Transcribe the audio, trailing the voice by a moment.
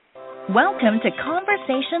Welcome to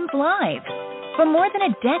Conversations Live. For more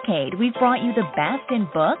than a decade, we've brought you the best in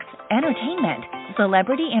books, entertainment,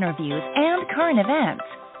 celebrity interviews, and current events.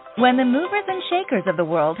 When the movers and shakers of the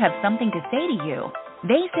world have something to say to you,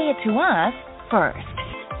 they say it to us first.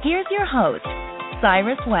 Here's your host,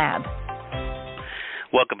 Cyrus Webb.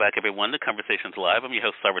 Welcome back, everyone, to Conversations Live. I'm your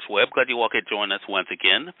host, Cyrus Webb. Glad you all could join us once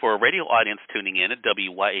again. For a radio audience tuning in at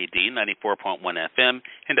WYAD 94.1 FM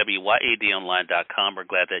and WYADonline.com, we're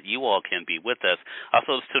glad that you all can be with us.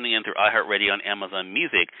 Also, tuning in through iHeartRadio and Amazon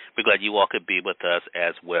Music, we're glad you all could be with us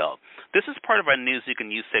as well. This is part of our News You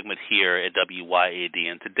Can Use segment here at WYAD,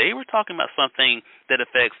 and today we're talking about something that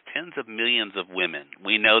affects tens of millions of women.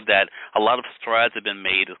 We know that a lot of strides have been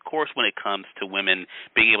made, of course, when it comes to women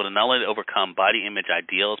being able to not only overcome body image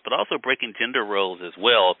ideals, but also breaking gender roles as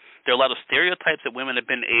well. There are a lot of stereotypes that women have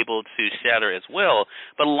been able to shatter as well,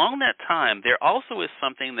 but along that time, there also is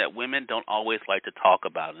something that women don't always like to talk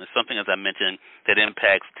about, and it's something, as I mentioned, that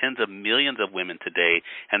impacts tens of millions of women today,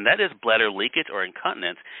 and that is bladder leakage or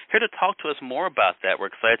incontinence. Here to talk to us more about that,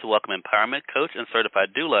 we're excited to welcome empowerment coach and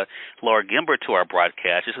certified doula, Gimbert, to our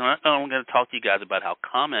broadcast. She's not only going to talk to you guys about how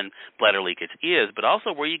common bladder leakage is, but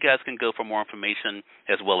also where you guys can go for more information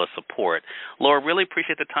as well as support. Laura, really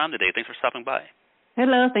appreciate the time today. Thanks for stopping by.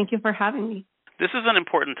 Hello. Thank you for having me. This is an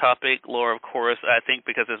important topic, Laura, of course, I think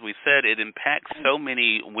because, as we said, it impacts so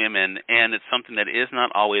many women, and it's something that is not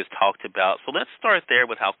always talked about. So let's start there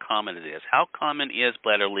with how common it is. How common is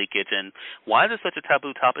bladder leakage, and why is it such a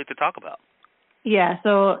taboo topic to talk about? Yeah,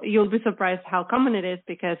 so you'll be surprised how common it is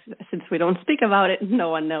because since we don't speak about it, no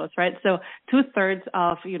one knows, right? So 2/3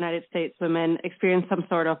 of United States women experience some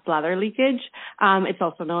sort of bladder leakage. It's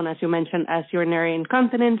also known, as you mentioned, as urinary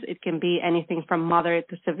incontinence. It can be anything from moderate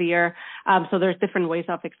to severe. So there's different ways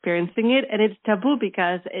of experiencing it, and it's taboo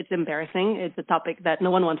because it's embarrassing. It's a topic that no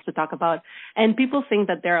one wants to talk about, and people think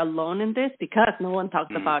that they're alone in this because no one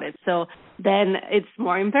talks about it. So then it's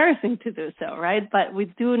more embarrassing to do so, right? But we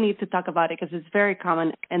do need to talk about it because it's very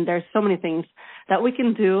common, and there's so many things that we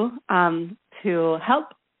can do to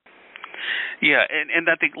help. Yeah, and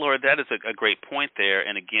I think, Laura, that is a great point there.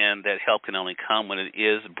 And again, that help can only come when it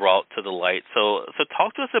is brought to the light. So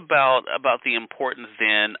talk to us about the importance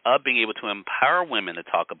then of being able to empower women to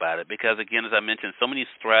talk about it. Because again, as I mentioned, so many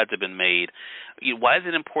strides have been made. Why is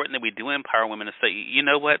it important that we do empower women to say, you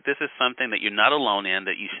know what, this is something that you're not alone in,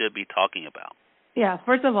 that you should be talking about? Yeah,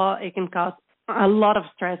 first of all, it can cause a lot of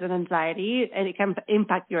stress and anxiety, and it can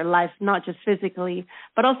impact your life, not just physically,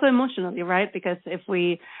 but also emotionally, right? Because if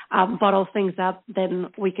we bottle things up,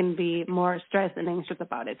 then we can be more stressed and anxious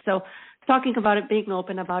about it. So talking about it, being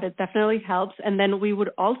open about it definitely helps. And then we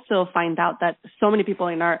would also find out that so many people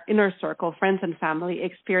in our inner circle, friends and family,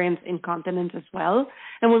 experience incontinence as well.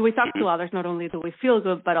 And when we talk to others, not only do we feel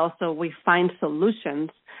good, but also we find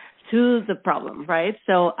solutions to the problem, right?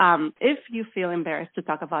 So if you feel embarrassed to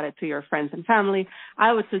talk about it to your friends and family,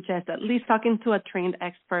 I would suggest at least talking to a trained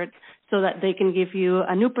expert so that they can give you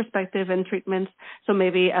a new perspective and treatments. So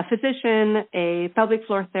maybe a physician, a pelvic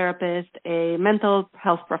floor therapist, a mental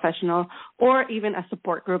health professional, or even a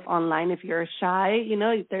support group online. If you're shy,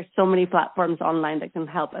 there's so many platforms online that can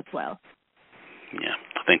help as well. Yeah,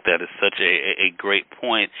 I think that is such a great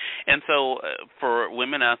point. And so for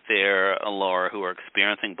women out there, Laura, who are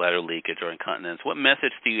experiencing bladder leakage or incontinence, what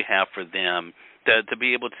message do you have for them to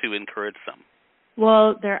be able to encourage them?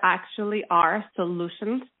 Well, there actually are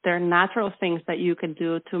solutions. There are natural things that you can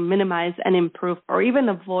do to minimize and improve or even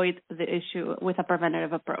avoid the issue with a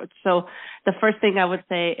preventative approach. So the first thing I would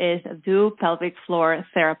say is do pelvic floor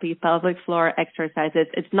therapy, pelvic floor exercises.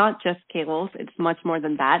 It's not just Kegels. It's much more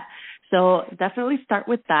than that. So definitely start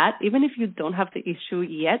with that. Even if you don't have the issue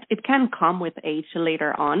yet, it can come with age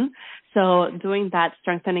later on. So doing that,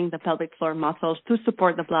 strengthening the pelvic floor muscles to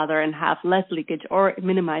support the bladder and have less leakage or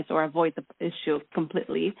minimize or avoid the issue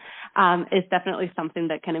completely is definitely something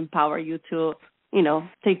that can empower you to,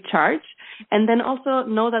 take charge. And then also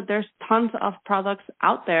know that there's tons of products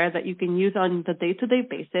out there that you can use on the day-to-day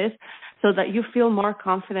basis so that you feel more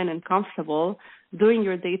confident and comfortable doing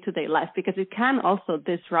your day-to-day life, because it can also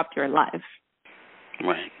disrupt your life.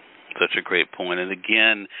 Right. Such a great point. And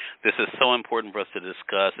again, this is so important for us to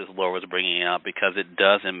discuss, as Laura was bringing out, because it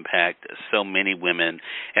does impact so many women.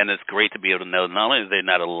 And it's great to be able to know not only are they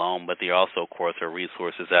not alone, but there also, of course, are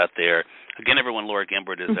resources out there. Again, everyone, Laura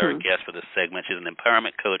Gimbert is our guest for this segment. She's an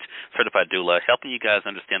empowerment coach, certified doula, helping you guys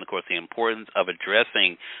understand, of course, the importance of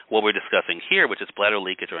addressing what we're discussing here, which is bladder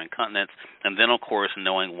leakage or incontinence, and then, of course,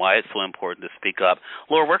 knowing why it's so important to speak up.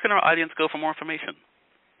 Laura, where can our audience go for more information?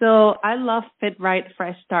 So I love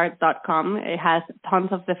fitrightfreshstart.com. It has tons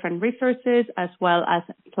of different resources as well as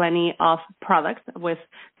plenty of products with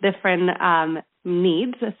different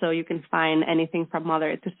needs. So you can find anything from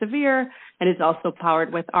moderate to severe. And it's also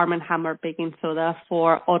powered with Arm & Hammer baking soda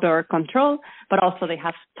for odor control. But also they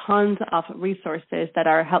have tons of resources that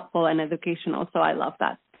are helpful and educational. So I love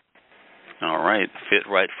that. All right,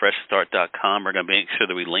 fitrightfreshstart.com. We're going to make sure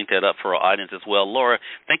that we link that up for our audience as well. Laura,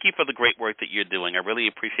 thank you for the great work that you're doing. I really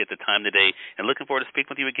appreciate the time today and looking forward to speaking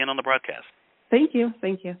with you again on the broadcast. Thank you.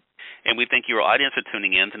 Thank you. And we thank your audience for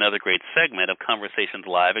tuning in to another great segment of Conversations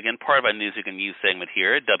Live, again, part of our Music and News segment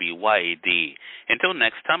here at WYAD. Until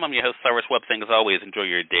next time, I'm your host, Cyrus Webb, saying as always, enjoy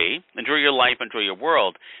your day, enjoy your life, enjoy your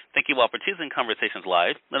world. Thank you all for choosing Conversations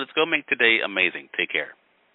Live. Let us go make today amazing. Take care.